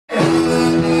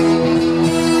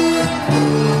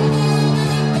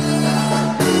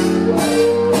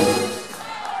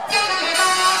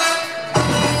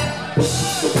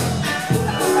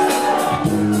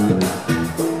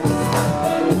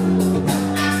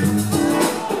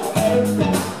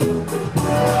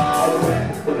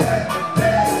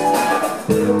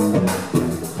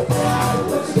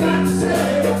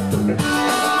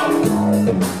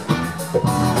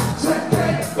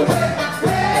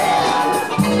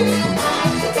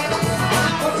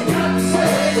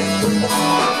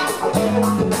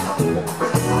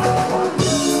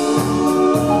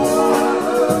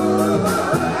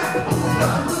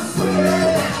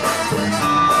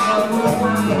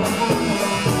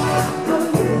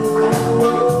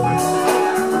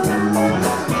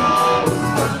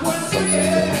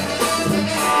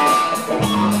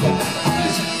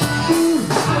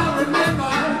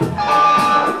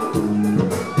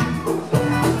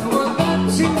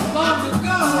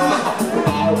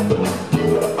I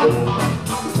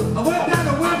went down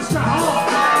to Webster Hall.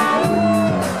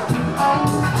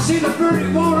 See the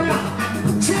Worrell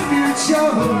tribute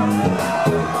show.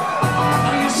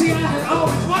 You see, I had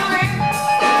always wanted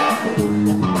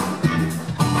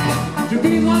to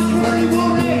be like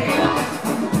Worrell.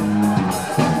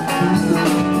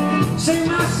 Sing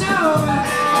my song,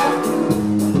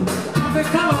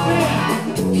 become a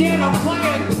band, piano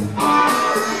playing.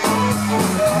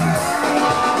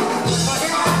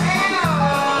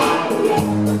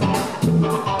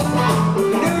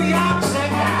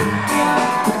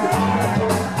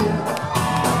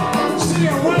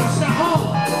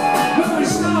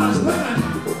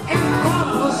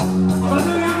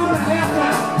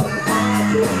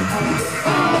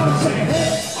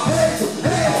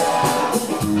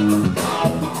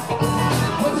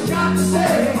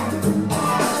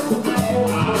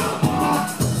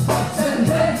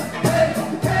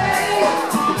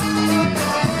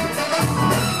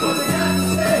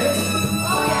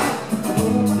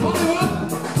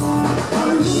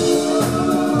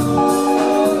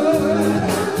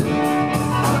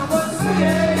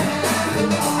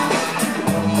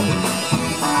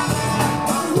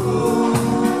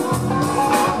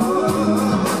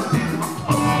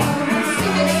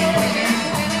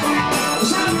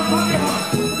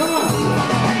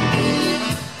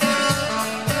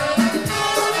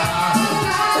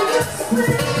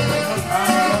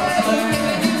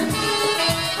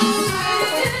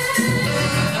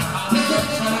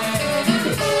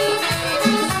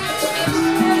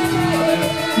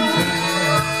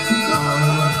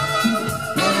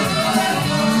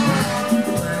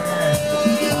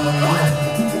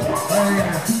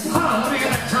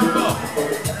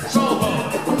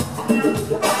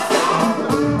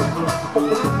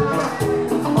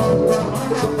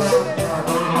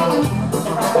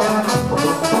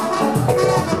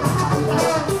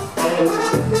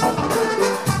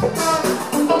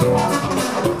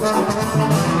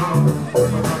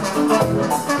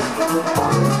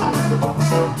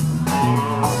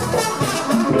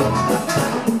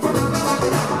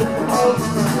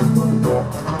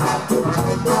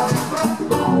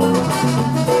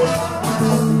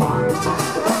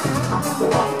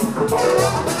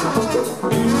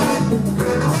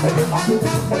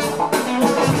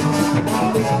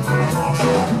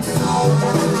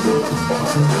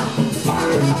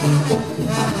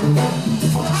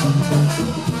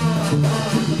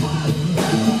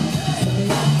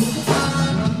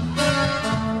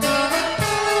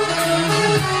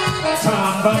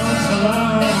 Trombone's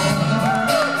alone.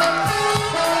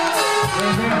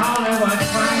 With your Hollywood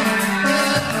friend.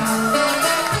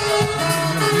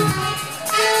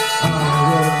 Hollywood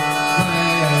friend.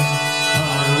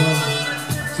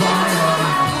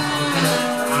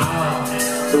 Hollywood.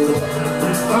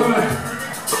 All right.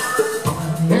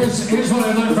 Here's what I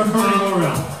learned from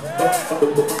Worrell.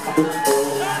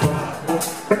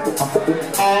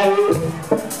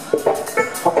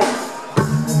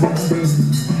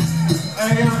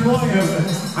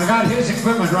 I got his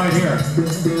equipment right here.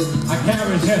 I can't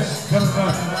resist.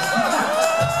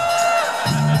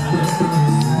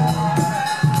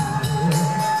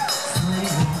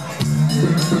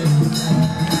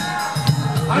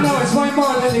 I know it's way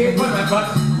more than the equipment, but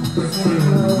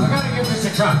I gotta give this a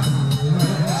try.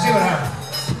 See what happens.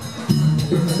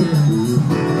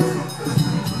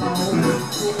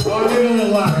 Oh, I need a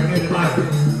little louder. I need it louder.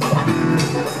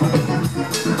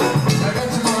 I got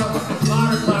some more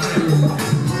louder clapping.